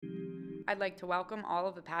I'd like to welcome all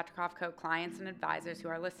of the Patrick Co. clients and advisors who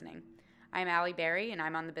are listening. I'm Allie Berry, and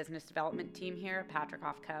I'm on the business development team here at Patrick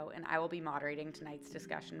Co., and I will be moderating tonight's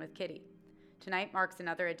discussion with Kitty. Tonight marks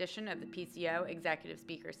another edition of the PCO Executive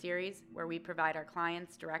Speaker Series, where we provide our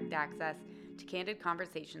clients direct access to candid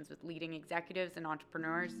conversations with leading executives and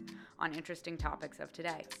entrepreneurs on interesting topics of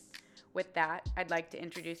today. With that, I'd like to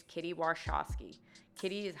introduce Kitty Warshawski.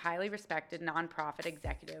 Kitty is a highly respected nonprofit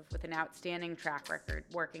executive with an outstanding track record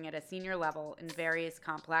working at a senior level in various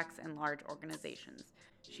complex and large organizations.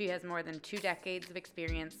 She has more than 2 decades of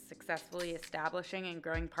experience successfully establishing and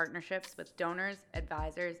growing partnerships with donors,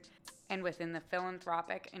 advisors, and within the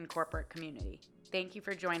philanthropic and corporate community. Thank you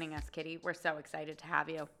for joining us, Kitty. We're so excited to have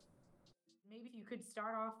you. Maybe you could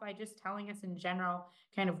start off by just telling us in general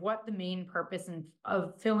kind of what the main purpose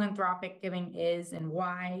of philanthropic giving is and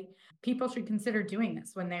why people should consider doing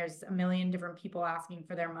this when there's a million different people asking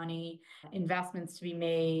for their money, investments to be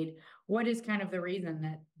made. What is kind of the reason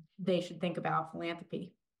that they should think about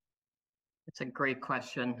philanthropy? It's a great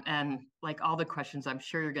question. And like all the questions I'm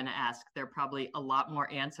sure you're going to ask, there are probably a lot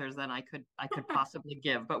more answers than I could possibly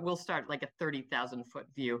give, but we'll start like a 30,000 foot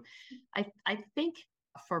view. I think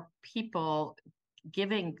for people,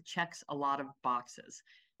 giving checks a lot of boxes.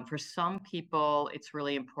 For some people, it's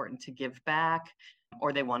really important to give back,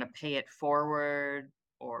 or they want to pay it forward,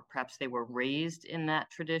 or perhaps they were raised in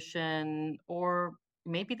that tradition, or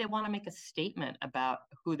maybe they want to make a statement about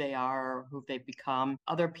who they are, who they've become.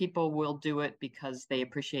 Other people will do it because they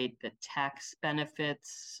appreciate the tax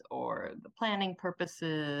benefits or the planning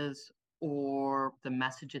purposes or the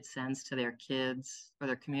message it sends to their kids or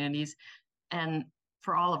their communities. And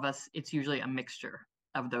for all of us, it's usually a mixture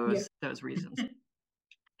of those reasons.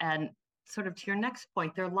 And sort of to your next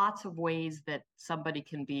point, there are lots of ways that somebody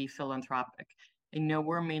can be philanthropic. I know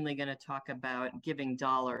we're mainly going to talk about giving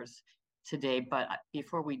dollars today, but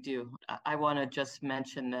before we do, I want to just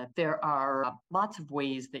mention that there are lots of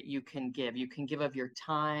ways that you can give. You can give of your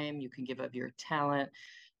time, you can give of your talent.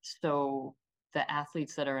 So the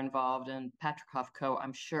athletes that are involved in Patrick Co.,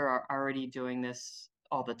 I'm sure are already doing this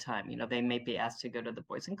all the time. You know, they may be asked to go to the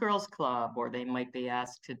Boys and Girls Club, or they might be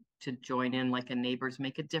asked to join in like a Neighbors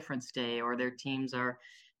Make a Difference Day, or their teams are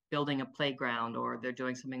building a playground, or they're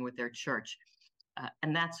doing something with their church.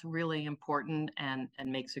 And that's really important and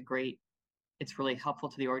makes it's really helpful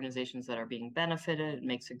to the organizations that are being benefited. It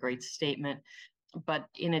makes a great statement. But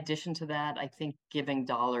in addition to that, I think giving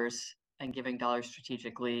dollars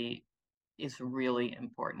strategically is really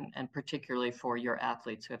important, and particularly for your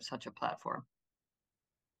athletes who have such a platform.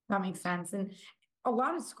 That makes sense. And a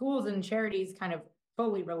lot of schools and charities kind of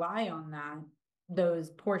fully rely on those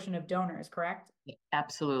portion of donors, correct?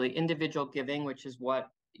 Absolutely. Individual giving, which is what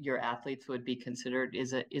your athletes would be considered,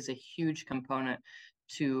 is a huge component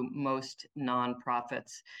to most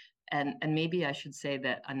nonprofits. And maybe I should say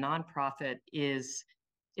that a nonprofit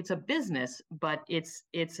it's a business, but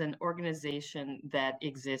it's an organization that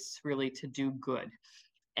exists really to do good.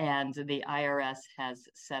 And the IRS has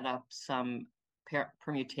set up some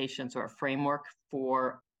permutations or a framework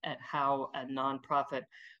for how a nonprofit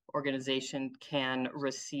organization can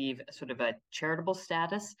receive sort of a charitable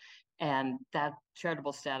status. And that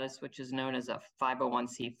charitable status, which is known as a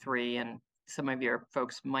 501c3, and some of your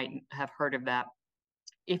folks might have heard of that.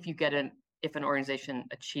 If an organization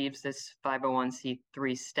achieves this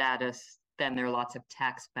 501c3 status, then there are lots of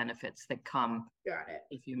tax benefits that come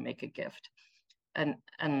if you make a gift. And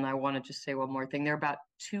I want to just say one more thing. There are about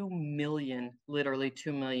 2 million, literally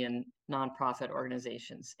 2 million nonprofit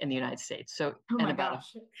organizations in the United States. So, about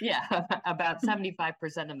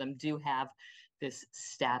 75% of them do have this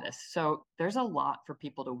status. So there's a lot for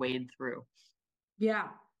people to wade through. Yeah.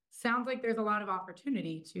 Sounds like there's a lot of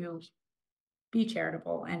opportunity to be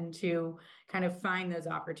charitable and to kind of find those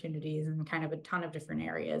opportunities in kind of a ton of different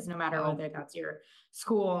areas, no matter whether that's your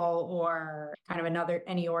school or kind of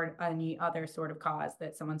any other sort of cause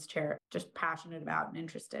that someone's just passionate about and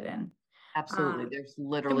interested in. Absolutely. There's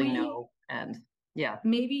literally no end. Yeah.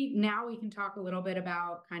 Maybe now we can talk a little bit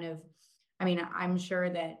about I'm sure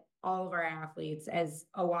that all of our athletes, as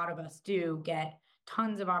a lot of us do, get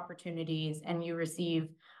tons of opportunities, and you receive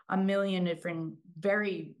a million different,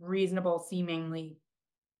 very reasonable, seemingly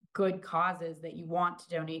good causes that you want to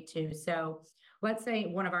donate to. So let's say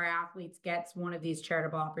one of our athletes gets one of these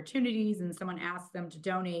charitable opportunities and someone asks them to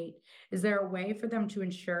donate. Is there a way for them to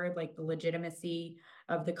ensure like the legitimacy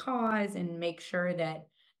of the cause and make sure that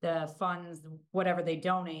the funds, whatever they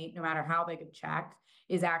donate, no matter how big a check,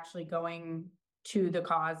 is actually going to the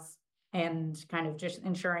cause and kind of just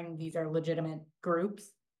ensuring these are legitimate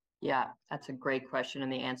groups? Yeah, that's a great question.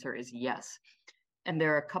 And the answer is yes. And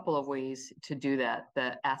there are a couple of ways to do that.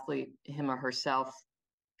 The athlete, him or herself,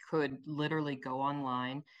 could literally go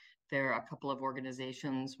online. There are a couple of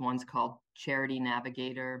organizations. One's called Charity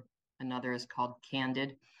Navigator. Another is called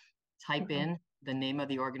Candid. Type in the name of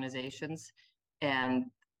the organizations, and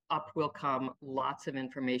up will come lots of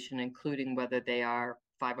information, including whether they are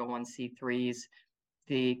 501c3s.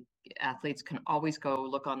 The athletes can always go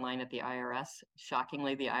look online at the IRS.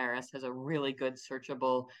 Shockingly, the IRS has a really good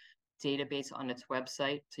searchable database on its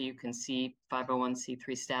website, so you can see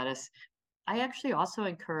 501c3 status. I actually also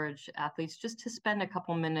encourage athletes just to spend a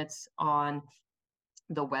couple minutes on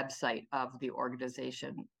the website of the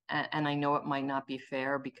organization. And I know it might not be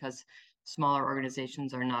fair because smaller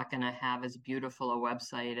organizations are not going to have as beautiful a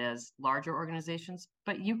website as larger organizations,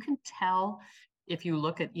 but you can tell if you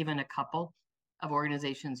look at even a couple of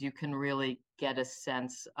organizations, you can really get a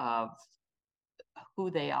sense of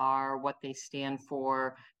who they are, what they stand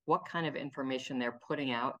for, what kind of information they're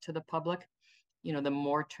putting out to the public. You know, the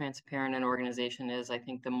more transparent an organization is, I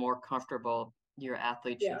think the more comfortable your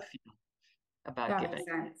athlete should feel about that giving.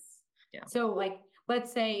 makes sense. Yeah. So like,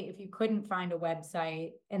 let's say if you couldn't find a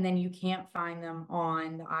website and then you can't find them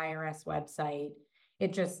on the IRS website,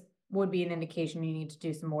 it just would be an indication you need to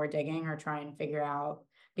do some more digging or try and figure out,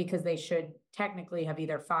 because they should technically have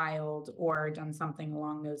either filed or done something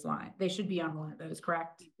along those lines. They should be on one of those,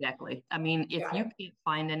 correct? Exactly. I mean, if you can't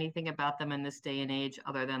find anything about them in this day and age,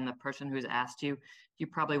 other than the person who's asked you, you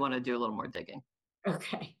probably want to do a little more digging.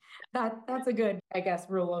 Okay. That's a good, I guess,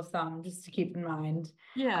 rule of thumb just to keep in mind.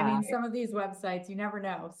 Yeah. I mean, some of these websites, you never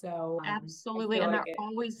know. So absolutely. And there are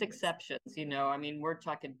always exceptions, you know, I mean, we're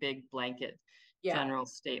talking big blanket general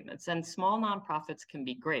statements, and small nonprofits can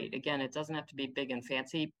be great. Again, it doesn't have to be big and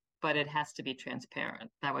fancy, but it has to be transparent.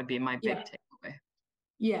 That would be my big takeaway.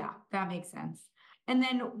 Yeah, that makes sense. And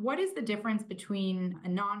then what is the difference between a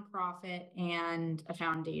nonprofit and a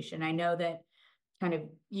foundation? I know that kind of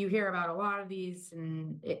you hear about a lot of these,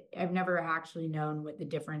 and I've never actually known what the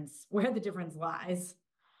difference, where the difference lies.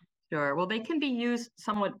 Sure. Well, they can be used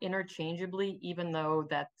somewhat interchangeably, even though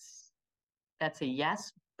that's a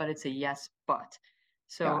yes, but it's a yes, but.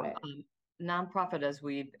 So nonprofit, as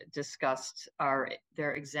we've discussed,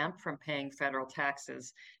 they're exempt from paying federal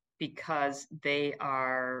taxes because they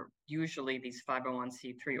are usually these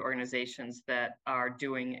 501c3 organizations that are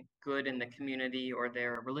doing good in the community, or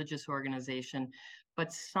they're a religious organization.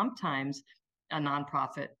 But sometimes a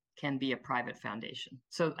nonprofit can be a private foundation.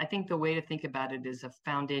 So I think the way to think about it is a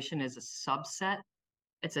foundation is a subset.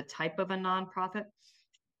 It's a type of a nonprofit,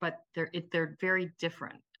 but they're very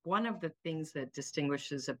different. One of the things that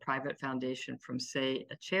distinguishes a private foundation from, say,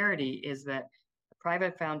 a charity is that a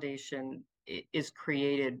private foundation is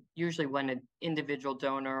created usually when an individual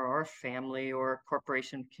donor or a family or a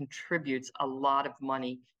corporation contributes a lot of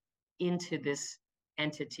money into this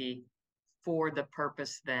entity for the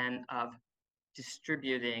purpose then of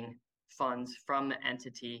distributing funds from the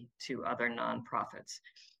entity to other nonprofits.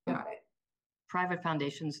 Got it. Private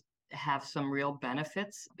foundations have some real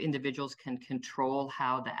benefits. Individuals can control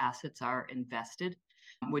how the assets are invested,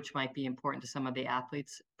 which might be important to some of the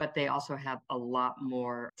athletes, but they also have a lot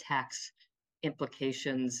more tax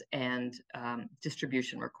implications and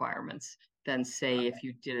distribution requirements than, say, if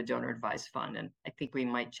you did a donor advised fund. And I think we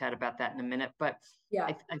might chat about that in a minute. But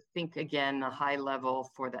I think, again, the high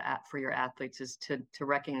level for your athletes is to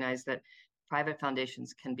recognize that private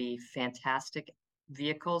foundations can be fantastic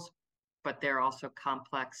vehicles, but they're also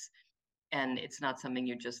complex. And it's not something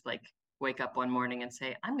you just like wake up one morning and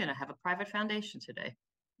say, I'm going to have a private foundation today.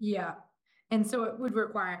 Yeah. And so it would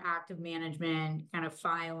require active management, kind of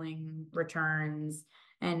filing returns,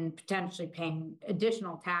 and potentially paying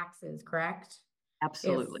additional taxes, correct?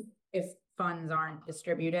 Absolutely. If funds aren't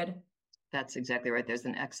distributed. That's exactly right. There's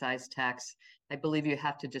an excise tax. I believe you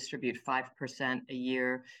have to distribute 5% a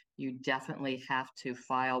year. You definitely have to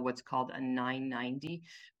file what's called a 990,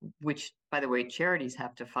 which, by the way, charities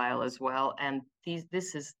have to file as well. And these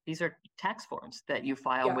are tax forms that you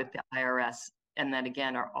file with the IRS, and that,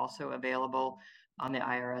 again, are also available on the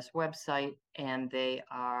IRS website. And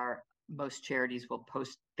most charities will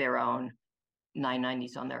post their own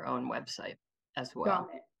 990s on their own website as well.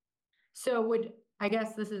 Got it. So I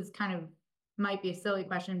guess this is kind of, might be a silly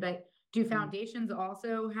question, but do foundations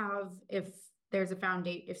also have, if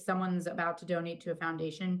someone's about to donate to a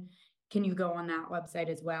foundation, can you go on that website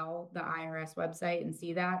as well, the IRS website, and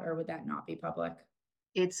see that, or would that not be public?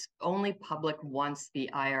 It's only public once the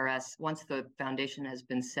foundation has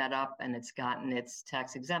been set up and it's gotten its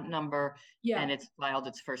tax exempt number and it's filed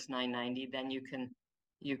its first 990, then you can.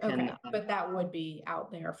 Okay, but that would be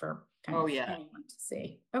out there for anyone to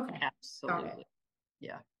see. Okay. Absolutely.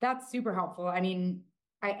 Yeah. That's super helpful. I mean,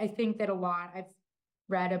 I think that I've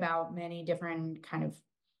read about many different kind of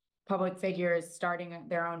public figures starting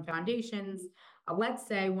their own foundations. Let's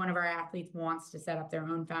say one of our athletes wants to set up their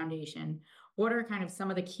own foundation. What are kind of some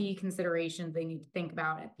of the key considerations they need to think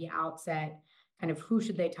about at the outset? Kind of who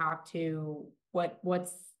should they talk to?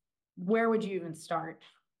 Where would you even start?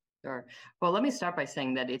 Sure. Well, let me start by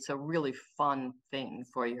saying that it's a really fun thing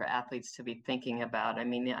for your athletes to be thinking about. I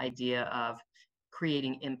mean, the idea of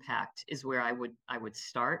creating impact is where I would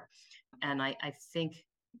start. And I think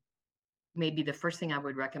maybe the first thing I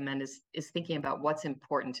would recommend is thinking about what's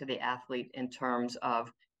important to the athlete in terms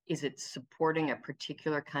of, is it supporting a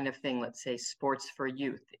particular kind of thing, let's say sports for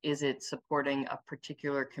youth? Is it supporting a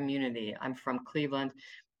particular community? I'm from Cleveland.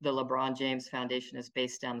 The LeBron James Foundation is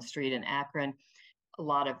based down the street in Akron. A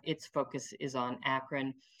lot of its focus is on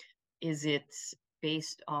Akron. Is it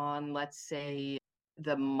based on, let's say,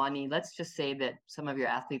 the money? Let's just say that some of your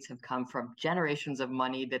athletes have come from generations of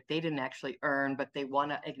money that they didn't actually earn, but they want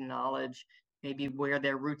to acknowledge maybe where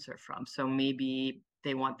their roots are from. So maybe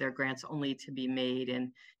they want their grants only to be made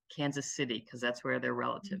in Kansas City because that's where their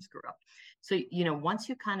relatives grew up. So, once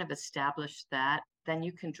you kind of establish that, then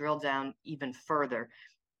you can drill down even further.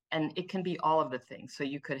 And it can be all of the things. So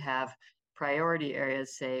you could have priority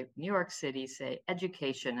areas, say New York City, say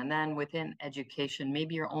education, and then within education,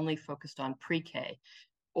 maybe you're only focused on pre-K,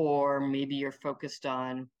 or maybe you're focused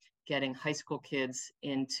on getting high school kids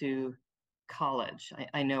into college.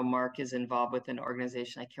 I know Mark is involved with an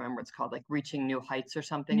organization, I can't remember what it's called, like Reaching New Heights or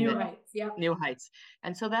something. New Heights, yeah. New Heights.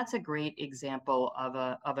 And so that's a great example of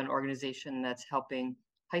an organization that's helping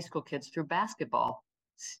high school kids through basketball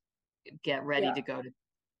get ready to go to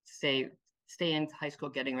stay in high school,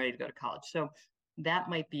 getting ready to go to college. So that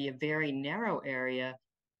might be a very narrow area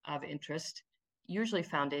of interest. Usually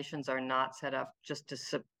foundations are not set up just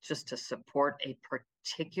to support a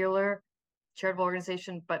particular charitable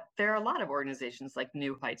organization, but there are a lot of organizations like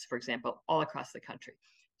New Heights, for example, all across the country.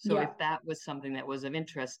 So if that was something that was of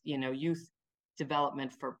interest, youth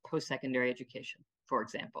development for post-secondary education, for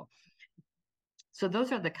example. So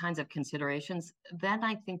those are the kinds of considerations. Then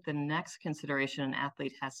I think the next consideration an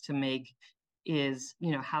athlete has to make is,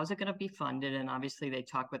 how's it going to be funded? And obviously they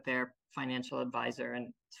talk with their financial advisor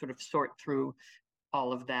and sort of sort through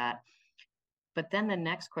all of that. But then the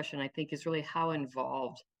next question, I think, is really how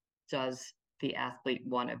involved does the athlete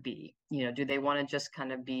want to be? Do they want to just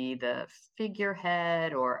kind of be the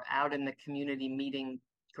figurehead or out in the community meeting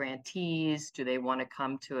grantees? Do they want to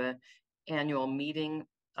come to an annual meeting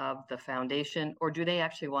of the foundation, or do they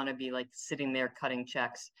actually want to be like sitting there cutting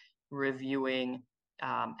checks, reviewing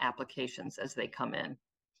applications as they come in?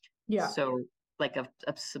 Yeah. So like a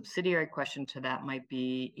subsidiary question to that might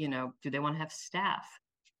be, do they want to have staff,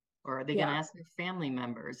 or are they going to ask their family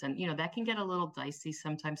members? And, that can get a little dicey.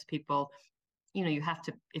 Sometimes people, you have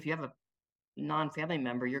to, if you have a non-family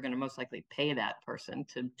member, you're going to most likely pay that person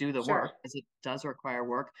to do the work, because it does require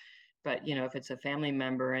work. But, if it's a family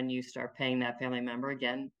member and you start paying that family member,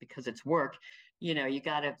 again, because it's work, you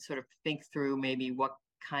got to sort of think through maybe what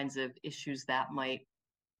kinds of issues that might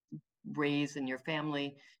raise in your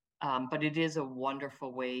family. But it is a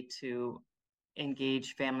wonderful way to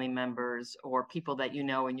engage family members or people that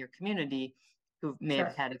in your community who may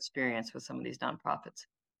have had experience with some of these nonprofits.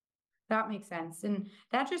 That makes sense. And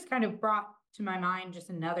that just kind of brought to my mind just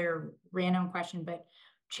another random question, but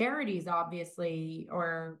charities obviously,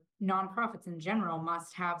 or nonprofits in general,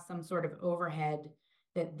 must have some sort of overhead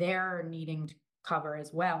that they're needing to cover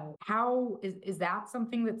as well. How is that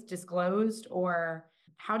something that's disclosed, or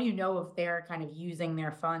how do you know if they're kind of using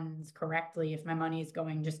their funds correctly, if my money is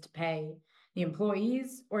going just to pay the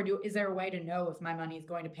employees, or is there a way to know if my money is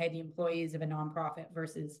going to pay the employees of a nonprofit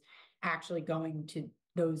versus actually going to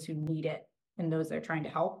those who need it and those they're trying to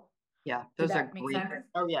help? Yeah, those are great.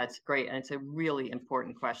 Oh yeah, it's great. And it's a really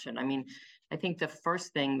important question. I mean, I think the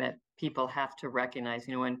first thing that people have to recognize,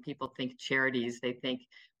 when people think charities, they think,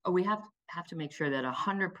 oh, we have to make sure that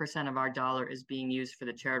 100% of our dollar is being used for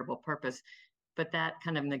the charitable purpose. But that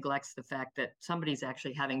kind of neglects the fact that somebody's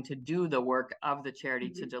actually having to do the work of the charity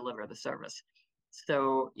to deliver the service.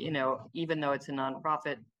 So, even though it's a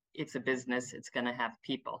nonprofit, it's a business, it's going to have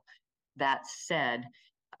people. That said,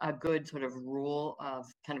 a good sort of rule of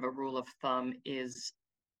thumb is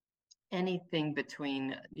anything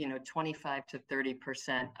between 25 to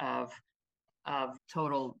 30% of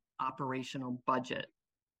total operational budget.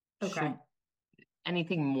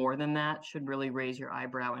 Anything more than that should really raise your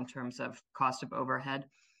eyebrow in terms of cost of overhead.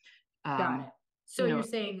 Got it. So you're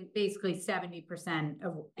saying basically 70%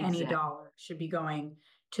 of any dollar should be going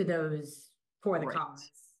to those for the cause.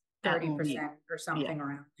 30% or yeah, something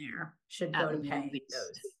around there should go at to paying least,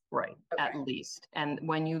 those. right, Okay. at least. And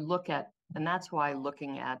when you look at, and that's why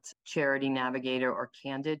looking at Charity Navigator or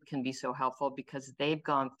Candid can be so helpful, because they've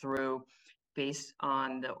gone through based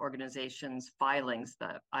on the organization's filings,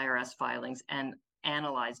 the IRS filings, and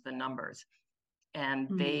analyze the numbers. And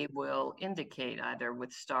they will indicate either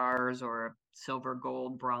with stars or silver,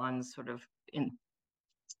 gold, bronze sort of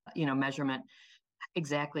measurement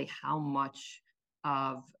exactly how much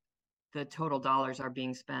of the total dollars are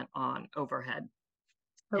being spent on overhead.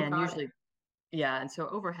 Oh, And got usually, it. yeah, and so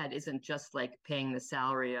overhead isn't just like paying the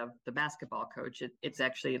salary of the basketball coach. It's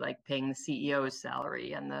actually like paying the CEO's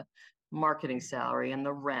salary and the marketing salary and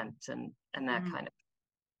the rent and that kind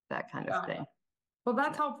of Got thing. it. Well,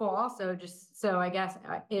 that's helpful also, just so I guess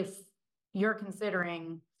if you're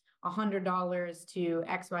considering $100 to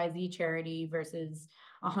XYZ charity versus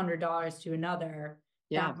 $100 to another,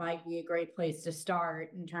 Yeah, that might be a great place to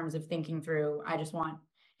start in terms of thinking through.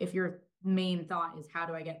 If your main thought is how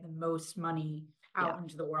do I get the most money out yeah,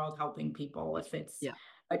 into the world helping people, if it's yeah,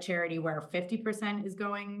 a charity where 50% is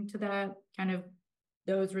going to the kind of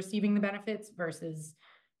those receiving the benefits versus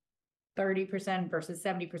 30% versus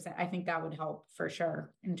 70%, I think that would help for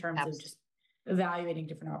sure in terms of just evaluating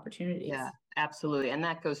different opportunities. yeah, absolutely. And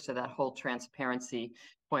that goes to that whole transparency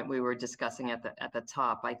point we were discussing at the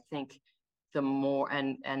top. I think the more,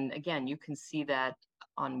 and again, you can see that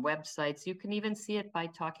on websites. You can even see it by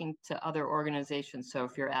talking to other organizations. So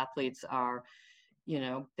if your athletes are,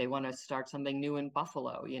 they want to start something new in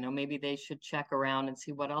Buffalo, maybe they should check around and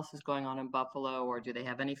see what else is going on in Buffalo, or do they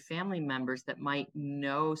have any family members that might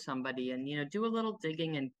know somebody, and, do a little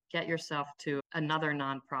digging and get yourself to another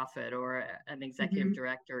nonprofit or an executive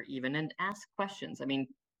director even, and ask questions. I mean,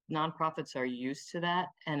 nonprofits are used to that.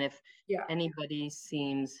 And if anybody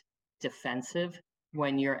seems defensive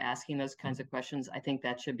when you're asking those kinds of questions, I think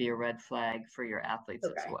that should be a red flag for your athletes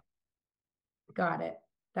as well. Got it.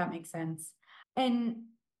 That makes sense. And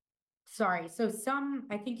sorry, so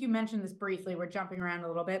I think you mentioned this briefly, we're jumping around a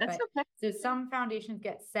little bit, That's but okay. so some foundations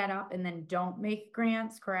get set up and then don't make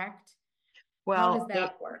grants, correct? Well, how does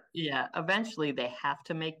that work? Yeah, eventually they have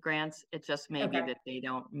to make grants. It just may be Okay. that they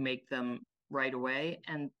don't make them right away.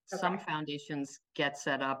 And some Okay. foundations get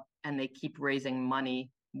set up and they keep raising money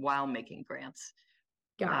while making grants.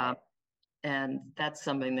 Got it. And that's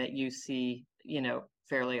something that you see,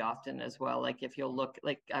 fairly often as well. Like if you'll look,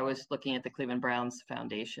 like I was looking at the Cleveland Browns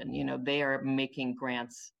Foundation, they are making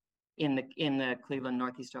grants in the Cleveland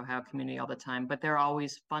Northeast Ohio community all the time, but they're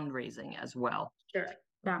always fundraising as well. Sure.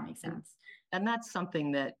 That makes sense. And that's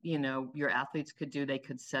something that, your athletes could do. They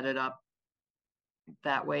could set it up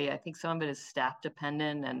that way. I think some of it is staff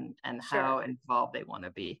dependent and how involved they want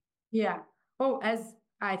to be. Yeah. Well, as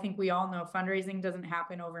I think we all know, fundraising doesn't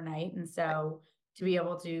happen overnight. And so to be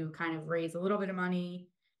able to kind of raise a little bit of money,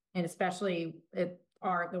 and especially the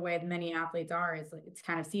way many athletes are, is like it's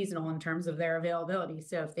kind of seasonal in terms of their availability.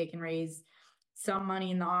 So if they can raise some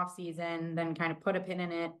money in the off season, then kind of put a pin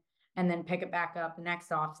in it and then pick it back up the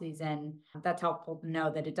next off season, that's helpful to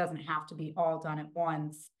know that it doesn't have to be all done at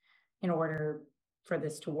once in order for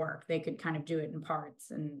this to work. They could kind of do it in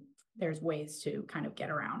parts, and there's ways to kind of get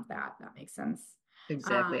around that. That makes sense.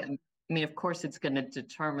 Exactly. I mean, of course, it's going to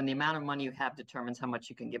determine the amount of money you have determines how much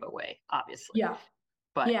you can give away, obviously. Yeah.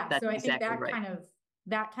 But yeah. that's So I think exactly right.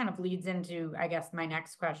 that kind of leads into, I guess, my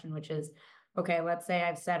next question, which is, okay, let's say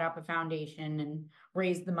I've set up a foundation and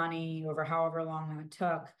raised the money over however long that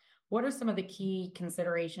took. What are some of the key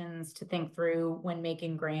considerations to think through when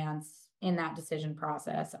making grants in that decision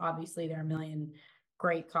process? Obviously, there are a million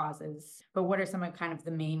great causes, but what are some of kind of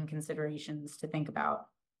the main considerations to think about?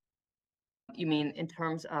 You mean in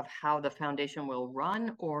terms of how the foundation will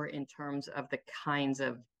run, or in terms of the kinds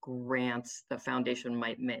of grants the foundation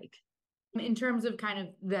might make? In terms of kind of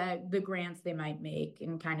the grants they might make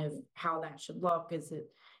and kind of how that should look.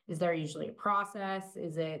 Is there usually a process?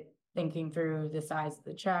 Is it thinking through the size of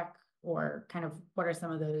the check, or kind of what are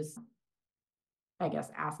some of those, I guess,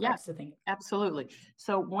 aspects to think? Absolutely.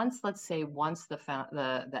 So once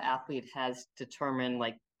the athlete has determined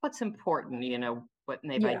like what's important, what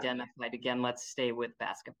they've identified, again, let's stay with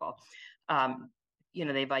basketball.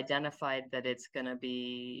 They've identified that it's going to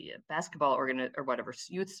be basketball or whatever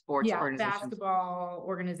youth sports organizations, basketball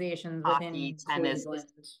organizations hockey, within tennis.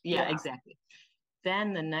 Cleveland. Exactly.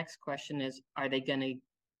 Then the next question is, are they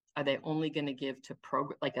only going to give to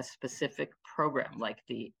like a specific program, like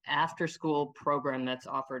the after school program that's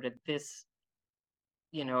offered at this,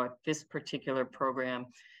 at this particular program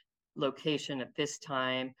location at this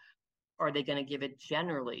time? Are they going to give it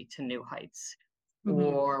generally to New Heights?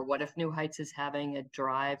 Mhm. Or what if New Heights is having a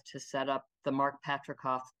drive to set up the Mark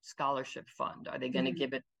Patricoff Scholarship Fund? Are they going to Mhm.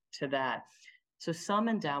 give it to that? So some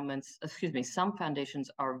endowments, excuse me, some foundations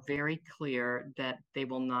are very clear that they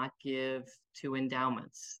will not give to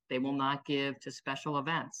endowments. They will not give to special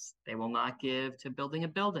events. They will not give to building a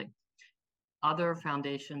building. Other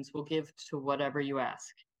foundations will give to whatever you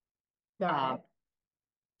ask. Got Um, it.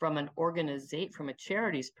 from a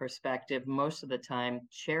charity's perspective, most of the time,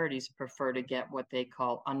 charities prefer to get what they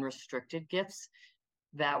call unrestricted gifts.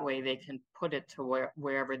 That way they can put it to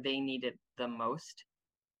wherever they need it the most.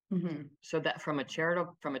 Mhm. So that from a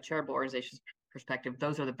charitable organization's perspective,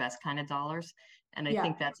 those are the best kind of dollars. And I Yeah.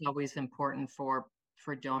 think that's always important for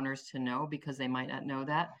donors to know because they might not know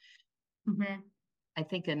that. Mhm. I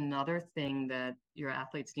think another thing that your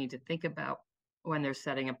athletes need to think about when they're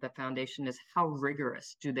setting up the foundation is how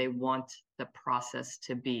rigorous do they want the process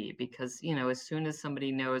to be? Because, as soon as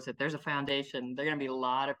somebody knows that there's a foundation, there are going to be a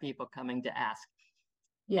lot of people coming to ask.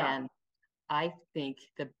 Yeah. And I think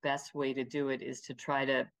the best way to do it is to try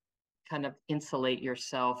to kind of insulate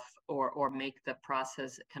yourself or make the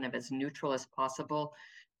process kind of as neutral as possible.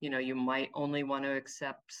 You might only want to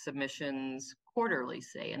accept submissions quarterly,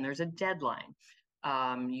 say, and there's a deadline.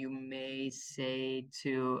 You may say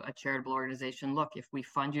to a charitable organization, look, if we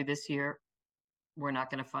fund you this year, we're not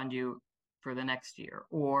going to fund you for the next year.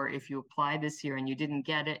 Or if you apply this year and you didn't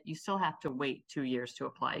get it, you still have to wait 2 years to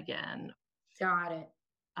apply again. Got it.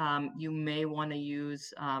 You may want to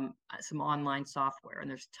use some online software, and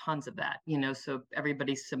there's tons of that, so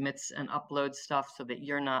everybody submits and uploads stuff so that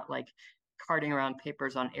you're not like carting around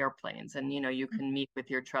papers on airplanes. And, you can meet with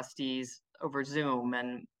your trustees over Zoom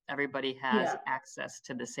and everybody has Yeah. access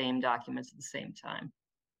to the same documents at the same time.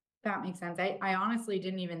 That makes sense. I honestly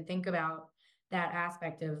didn't even think about that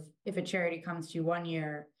aspect of if a charity comes to you one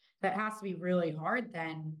year, that has to be really hard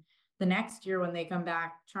then the next year when they come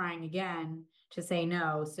back trying again to say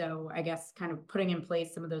no. So I guess kind of putting in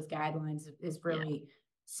place some of those guidelines is Yeah. really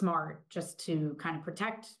smart just to kind of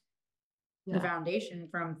protect the Yeah, foundation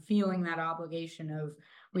from feeling that obligation of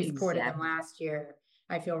we supported them exactly. last year.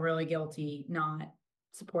 I feel really guilty not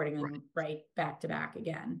supporting Right. them right back to back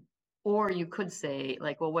again. Or you could say,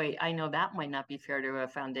 like, well, wait, I know that might not be fair to a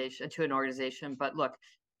foundation, to an organization, but look,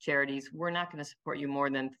 charities, we're not going to support you more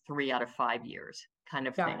than 3 out of 5 years, kind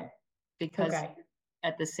of Got thing. it. Because Okay.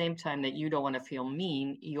 at the same time that you don't want to feel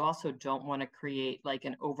mean, you also don't want to create like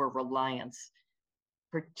an over reliance,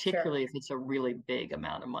 Sure. particularly if it's a really big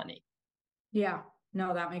amount of money. Yeah.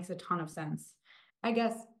 No, that makes a ton of sense. I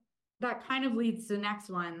guess that kind of leads to the next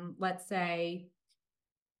one. Let's say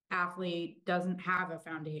athlete doesn't have a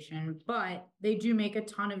foundation, but they do make a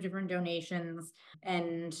ton of different donations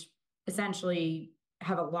and essentially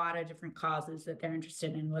have a lot of different causes that they're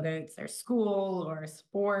interested in, whether it's their school or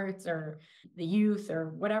sports or the youth or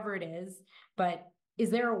whatever it is. But is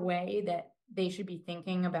there a way that they should be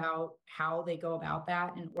thinking about how they go about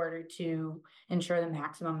that in order to ensure the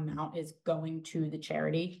maximum amount is going to the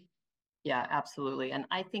charity? Yeah, absolutely. And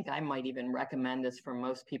I think I might even recommend this for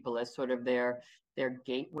most people as sort of their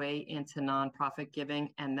gateway into nonprofit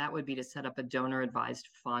giving, and that would be to set up a donor advised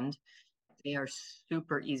fund. They are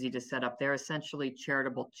super easy to set up. They're essentially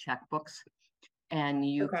charitable checkbooks, and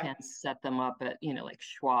you Okay. can set them up at, like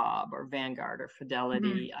Schwab or Vanguard or Mhm.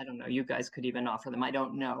 Fidelity. I don't know. You guys could even offer them. I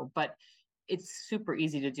don't know, but it's super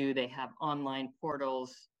easy to do. They have online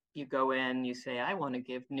portals. You go in, you say, I want to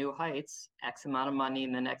give New Heights X amount of money.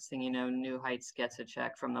 And the next thing you know, New Heights gets a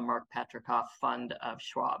check from the Mark Patricoff Fund of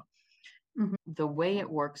Schwab. Mhm. The way it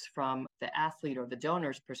works from the athlete or the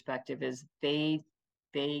donor's perspective is they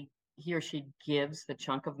he or she gives the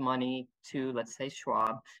chunk of money to, let's say,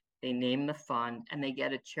 Schwab. They name the fund and they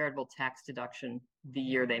get a charitable tax deduction the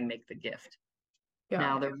year they make the gift. Got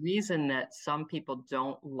Now, it. the reason that some people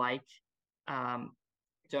don't like um,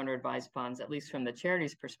 donor advised funds, at least from the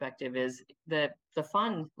charity's perspective, is that the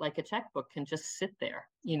fund, like a checkbook, can just sit there.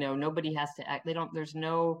 Nobody has to act. They don't. There's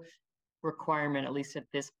no requirement, at least at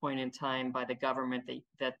this point in time, by the government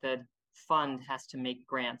that the fund has to make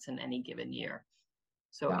grants in any given year.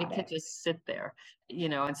 So it Got could it. just sit there,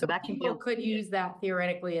 and so So that can be people could use that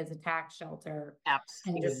theoretically as a tax shelter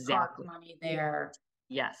and just park exactly. money there,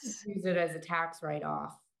 Yes. use it as a tax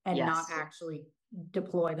write-off and not Yes. actually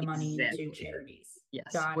deploy the money into Exactly. charities.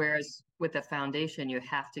 Yes. Got it. Whereas with a foundation, you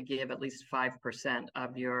have to give at least 5%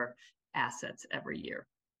 of your assets every year.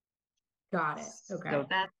 Got it. Okay. So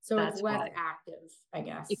that So it's that's less why active, I it,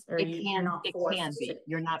 guess, or it you're can not it can forced to. be.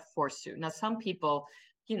 You're not forced to. Now, some people,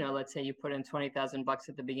 let's say you put in $20,000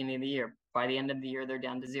 at the beginning of the year. By the end of the year, they're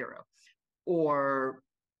down to zero. Or,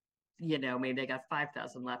 maybe they got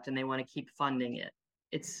 5,000 left and they want to keep funding it.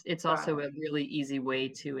 It's Got also it. a really easy way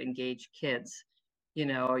to engage kids.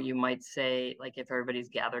 You might say, like, if everybody's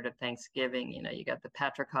gathered at Thanksgiving, you got the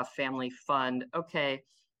Patrickhoff Family Fund. Okay,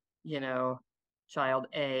 you know, child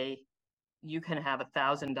A, you can have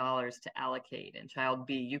 $1,000 to allocate, and child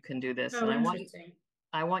B, you can do this. Oh, And interesting.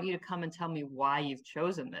 I want you to come and tell me why you've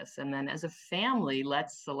chosen this. And then as a family,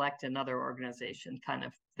 let's select another organization kind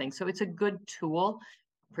of thing. So it's a good tool,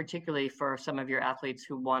 particularly for some of your athletes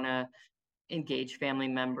who want to engage family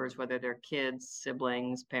members, whether they're kids,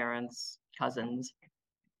 siblings, parents, cousins.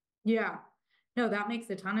 Yeah. No, that makes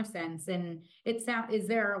a ton of sense. And is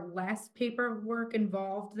there less paperwork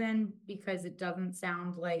involved then? Because it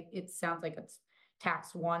sounds like it's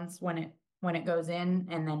taxed once when it goes in,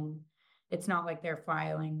 and then it's not like they're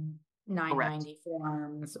filing Correct. 990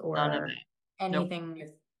 forms None of or that. Nope. anything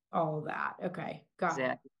with all of that. Okay, got it.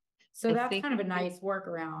 Exactly. So I that's think kind of a nice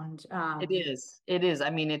workaround. it is. It is. I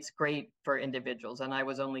mean, it's great for individuals, and I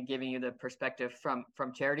was only giving you the perspective from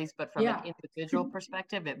charities, but from an Yeah. individual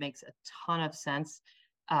perspective, it makes a ton of sense.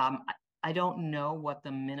 I don't know what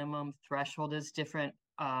the minimum threshold is. Different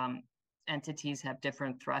entities have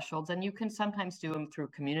different thresholds, and you can sometimes do them through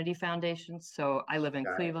community foundations. So I live in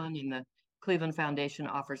Got it. Cleveland, and the Cleveland Foundation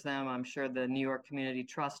offers them. I'm sure the New York Community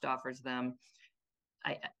Trust offers them.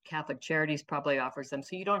 Catholic Charities probably offers them.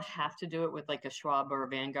 So you don't have to do it with like a Schwab or a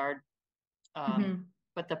Vanguard, Mhm.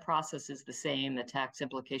 but the process is the same. The tax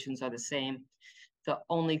implications are the same. The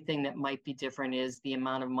only thing that might be different is the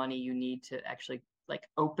amount of money you need to actually like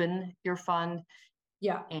open your fund.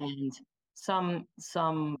 Yeah. And some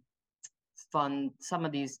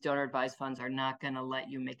of these donor advised funds are not going to let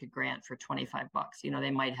you make a grant for $25.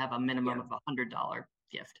 They might have a minimum Yeah. of $100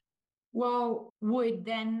 gift. Well, would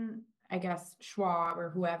then, I guess, Schwab or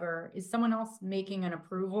whoever, is someone else making an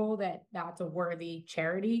approval that that's a worthy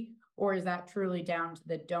charity, or is that truly down to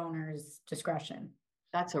the donor's discretion?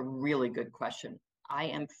 That's a really good question. I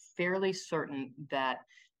am fairly certain that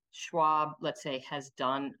Schwab, let's say, has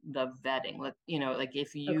done the vetting. Like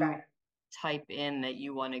if you Okay. type in that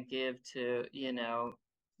you want to give to,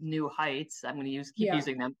 New Heights, I'm going to keep Yeah.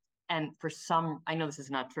 using them. And I know this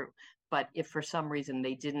is not true, but if for some reason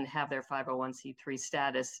they didn't have their 501(c)(3)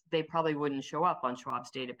 status, they probably wouldn't show up on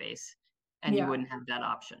Schwab's database, and you Yeah. wouldn't have that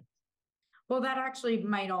option. Well, that actually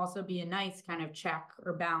might also be a nice kind of check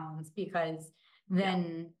or balance, because Yeah.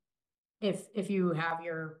 then if you have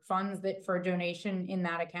your funds that for donation in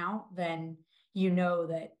that account, then you know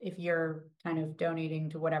that if you're kind of donating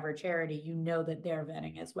to whatever charity, you know that they're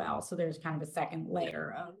vetting as well. So there's kind of a second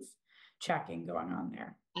layer of checking going on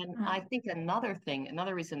there. And I think another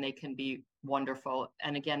reason they can be wonderful,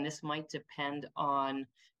 and again, this might depend on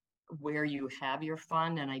where you have your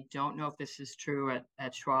fund, and I don't know if this is true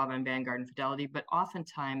at Schwab and Vanguard and Fidelity, but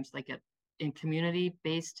oftentimes, like in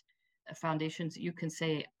community-based foundations, you can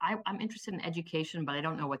say, I'm interested in education, but I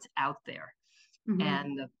don't know what's out there. Mhm.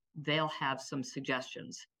 And they'll have some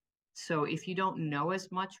suggestions. So if you don't know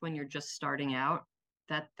as much when you're just starting out,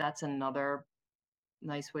 that's another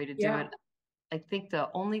nice way to do Yeah. it. I think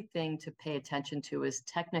the only thing to pay attention to is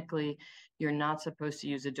technically you're not supposed to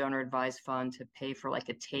use a donor advised fund to pay for like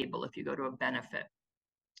a table if you go to a benefit.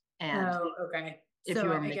 And Oh, okay. if So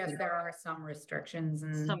you are I guess making there are some restrictions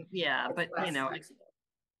and yeah, it's but less flexible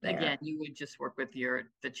again, there. you would just work with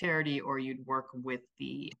the charity, or you'd work with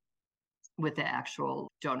the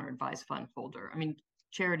actual donor advised fund holder. I mean,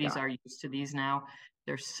 charities Got are it. used to these now.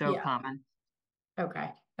 They're so Yeah. common.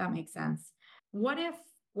 Okay. That makes sense. What if,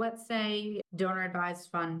 let's say, donor advised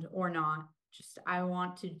fund or not, just I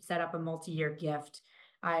want to set up a multi-year gift.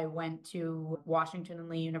 I went to Washington and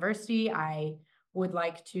Lee University. I would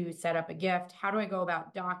like to set up a gift. How do I go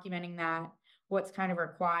about documenting that? What's kind of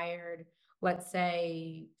required? Let's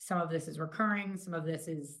say some of this is recurring, some of this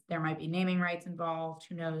is, there might be naming rights involved,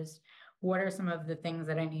 who knows? What are some of the things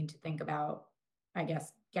that I need to think about, I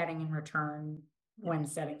guess, getting in return Yeah. when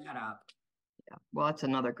setting that up? Yeah. Well, that's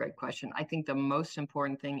another great question. I think the most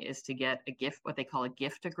important thing is to get a gift, what they call a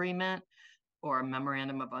gift agreement or a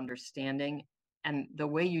memorandum of understanding. And the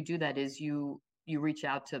way you do that is you reach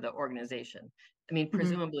out to the organization. I mean, Mhm.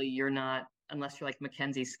 presumably you're not, unless you're like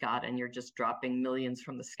Mackenzie Scott and you're just dropping millions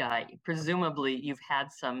from the sky. Presumably you've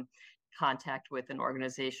had some contact with an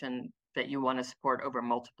organization that you want to support over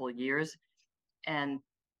multiple years. And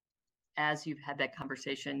as you've had that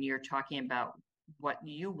conversation, you're talking about what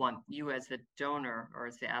you as the donor or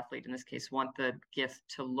as the athlete in this case, want the gift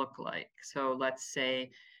to look like. So let's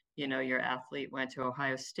say, your athlete went to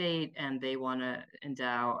Ohio State and they want to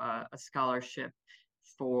endow a scholarship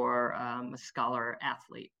for a scholar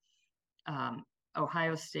athlete.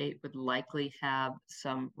 Ohio State would likely have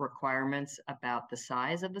some requirements about the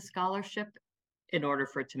size of the scholarship in order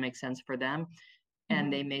for it to make sense for them.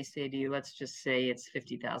 And they may say to you, let's just say it's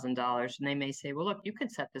 $50,000. And they may say, well, look, you can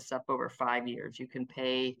set this up over 5 years. You can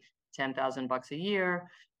pay $10,000 a year.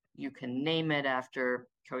 You can name it after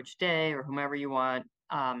Coach Day or whomever you want.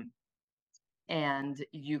 And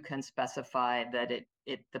you can specify that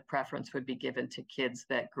the preference would be given to kids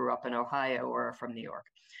that grew up in Ohio or are from New York.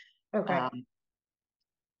 Okay.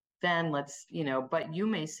 Then but you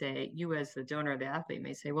may say, you as the donor of the athlete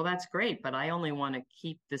may say, well, that's great, but I only want to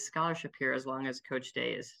keep this scholarship here as long as Coach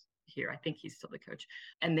Day is here. I think he's still the coach.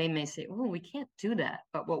 And they may say, oh, we can't do that.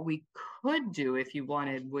 But what we could do if you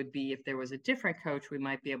wanted would be, if there was a different coach, we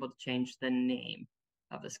might be able to change the name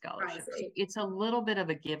of the scholarship. So it's a little bit of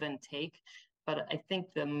a give and take, but I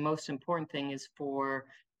think the most important thing is for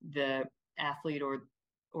the athlete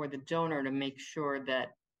or the donor to make sure that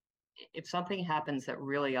if something happens that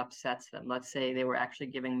really upsets them, let's say they were actually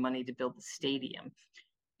giving money to build the stadium,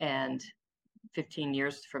 and 15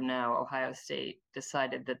 years from now, Ohio State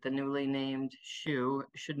decided that the newly named shoe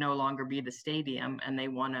should no longer be the stadium and they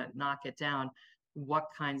want to knock it down, what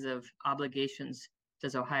kinds of obligations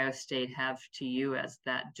does Ohio State have to you as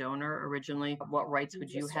that donor originally? What rights would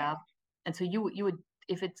you have? And so you would,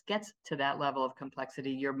 if it gets to that level of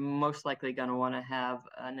complexity, you're most likely going to want to have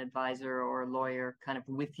an advisor or a lawyer kind of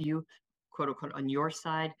with you, quote unquote, on your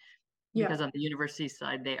side, because on the university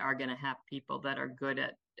side, they are going to have people that are good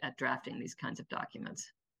at drafting these kinds of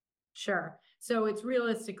documents. Sure. So it's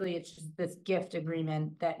just this gift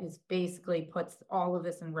agreement that is basically puts all of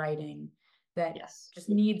this in writing that just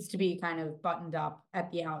needs to be kind of buttoned up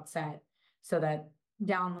at the outset so that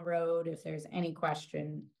down the road, if there's any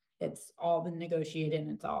question, it's all been negotiated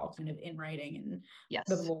and it's all kind of in writing, and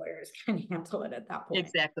the lawyers can handle it at that point.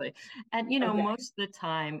 Exactly. And, most of the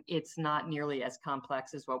time it's not nearly as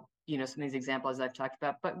complex as what, some of these examples I've talked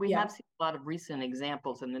about, but we have seen a lot of recent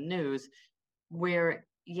examples in the news where,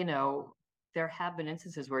 there have been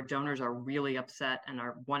instances where donors are really upset and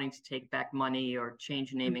are wanting to take back money or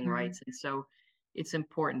change naming rights. And so it's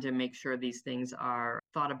important to make sure these things are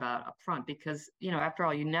thought about up front because, after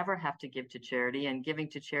all, you never have to give to charity, and giving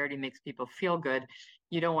to charity makes people feel good.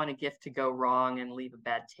 You don't want a gift to go wrong and leave a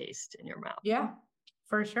bad taste in your mouth. Yeah,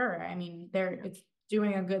 for sure. I mean, it's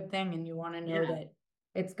doing a good thing, and you want to know that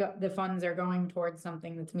the funds are going towards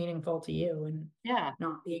something that's meaningful to you and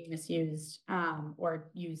not being misused or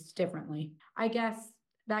used differently. I guess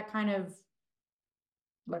that kind of,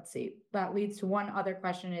 that leads to one other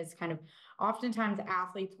question is kind of oftentimes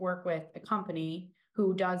athletes work with a company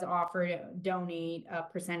who does offer to donate a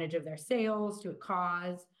percentage of their sales to a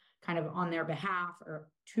cause kind of on their behalf or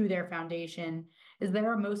to their foundation. Is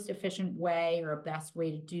there a most efficient way or a best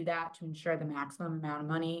way to do that to ensure the maximum amount of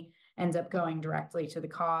money ends up going directly to the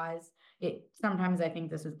cause? Sometimes I think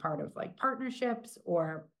this is part of like partnerships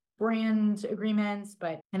or brand agreements,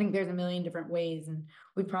 but I think there's a million different ways, and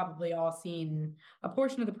we've probably all seen a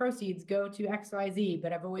portion of the proceeds go to XYZ,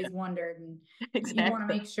 but I've always wondered, and you want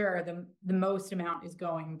to make sure the most amount is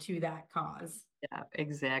going to that cause. Yeah,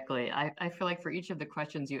 exactly. I feel like for each of the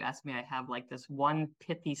questions you asked me, I have like this one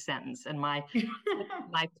pithy sentence, and my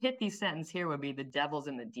pithy sentence here would be the devil's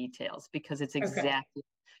in the details, because it's exactly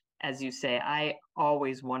as you say. I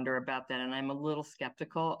always wonder about that, and I'm a little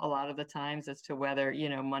skeptical a lot of the times as to whether,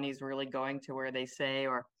 money's really going to where they say,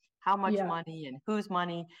 or how much money and whose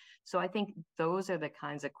money. So I think those are the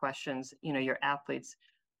kinds of questions, your athletes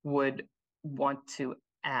would want to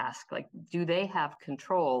ask. Like, do they have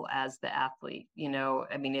control as the athlete?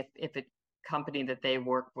 I mean, if a company that they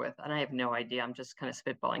work with, and I have no idea, I'm just kind of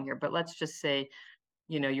spitballing here, but let's just say,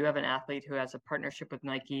 you have an athlete who has a partnership with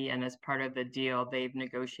Nike, and as part of the deal, they've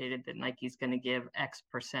negotiated that Nike's going to give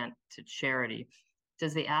X% to charity.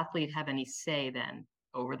 Does the athlete have any say then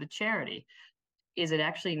over the charity? Is it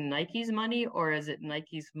actually Nike's money, or is it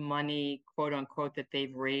Nike's money, quote unquote, that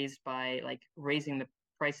they've raised by like raising the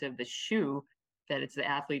price of the shoe, that it's the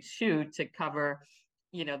athlete's shoe to cover,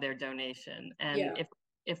 their donation? And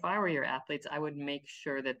if I were your athletes, I would make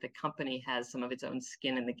sure that the company has some of its own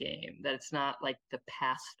skin in the game, that it's not like the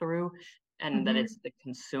pass through, and that it's the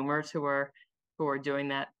consumers who are doing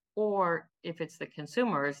that. Or if it's the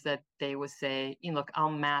consumers, that they would say, look,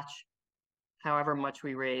 I'll match however much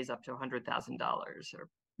we raise up to $100,000 or,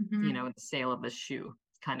 the sale of the shoe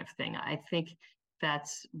kind of thing. I think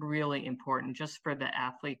that's really important just for the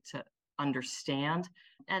athlete to understand,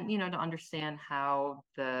 and, to understand how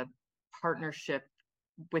the partnership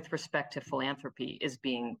with respect to philanthropy is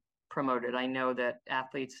being promoted. I know that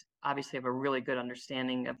athletes obviously have a really good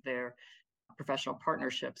understanding of their professional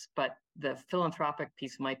partnerships, but the philanthropic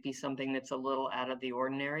piece might be something that's a little out of the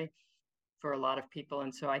ordinary for a lot of people.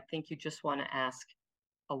 And so I think you just want to ask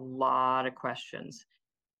a lot of questions.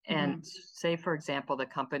 And say, for example, the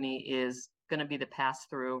company is going to be the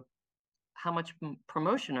pass-through, how much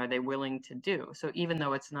promotion are they willing to do? So even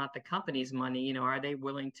though it's not the company's money, are they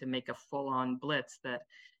willing to make a full-on blitz that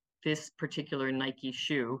this particular Nike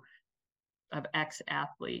shoe of X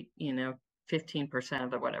athlete, 15%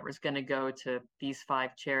 of the whatever is going to go to these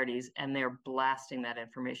 5 charities, and they're blasting that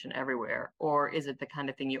information everywhere? Or is it the kind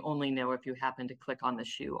of thing you only know if you happen to click on the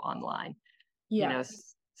shoe online? Yeah.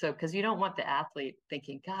 So because you don't want the athlete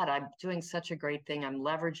thinking, God, I'm doing such a great thing. I'm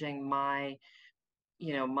leveraging my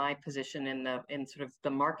position in sort of the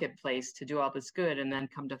marketplace to do all this good, and then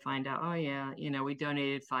come to find out, oh yeah, we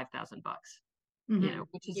donated $5,000,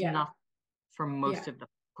 which is enough for most of the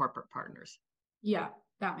corporate partners. Yeah,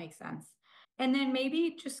 that makes sense. And then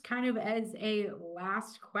maybe just kind of as a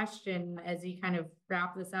last question, as you kind of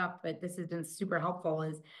wrap this up, but this has been super helpful,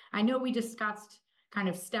 is I know we discussed kind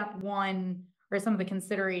of step one or some of the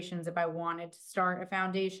considerations if I wanted to start a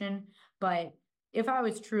foundation, but if I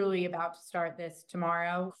was truly about to start this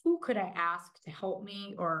tomorrow, who could I ask to help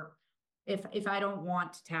me? Or if I don't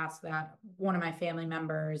want to task that, one of my family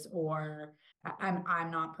members, or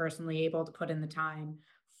I'm not personally able to put in the time,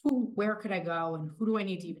 where could I go, and who do I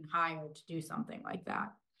need to even hire to do something like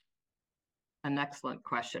that? An excellent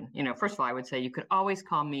question. First of all, I would say you could always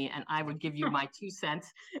call me and I would give you my 2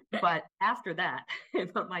 cents. But after that,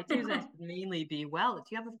 but my 2 cents would mainly be, well, do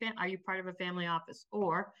you have are you part of a family office?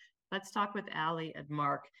 Or let's talk with Allie and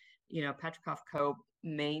Mark. Petrikoff Co.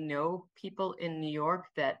 may know people in New York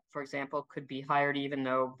that, for example, could be hired, even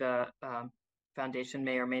though the foundation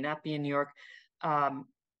may or may not be in New York.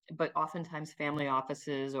 But oftentimes family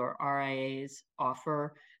offices or RIAs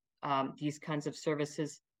offer these kinds of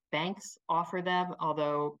services. Banks offer them,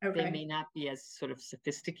 although they may not be as sort of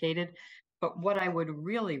sophisticated. But what I would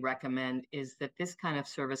really recommend is that this kind of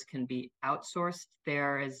service can be outsourced.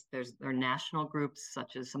 There are national groups,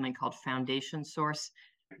 such as something called Foundation Source,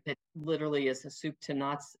 that literally is a soup to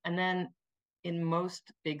nuts. And then in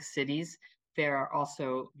most big cities, there are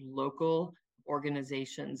also local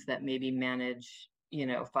organizations that maybe manage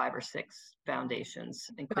 5 or 6 foundations.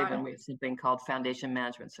 In Cleveland, we have something called Foundation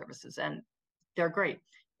Management Services, and they're great.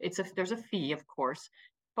 There's a fee, of course,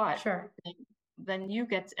 but then you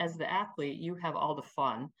get, as the athlete, you have all the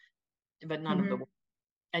fun, but none of the work,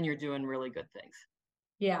 and you're doing really good things.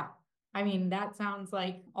 Yeah. I mean, that sounds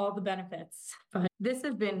like all the benefits, but this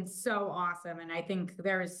has been so awesome. And I think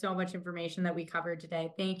there is so much information that we covered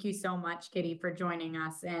today. Thank you so much, Kitty, for joining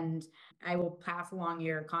us. And I will pass along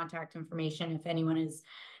your contact information if anyone is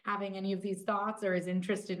having any of these thoughts or is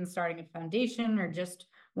interested in starting a foundation or just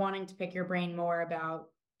wanting to pick your brain more about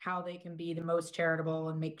how they can be the most charitable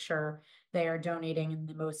and make sure they are donating in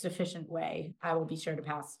the most efficient way. I will be sure to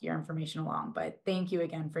pass your information along. But thank you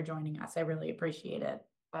again for joining us. I really appreciate it.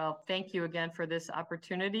 Well, thank you again for this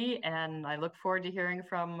opportunity, and I look forward to hearing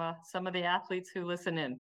from some of the athletes who listen in.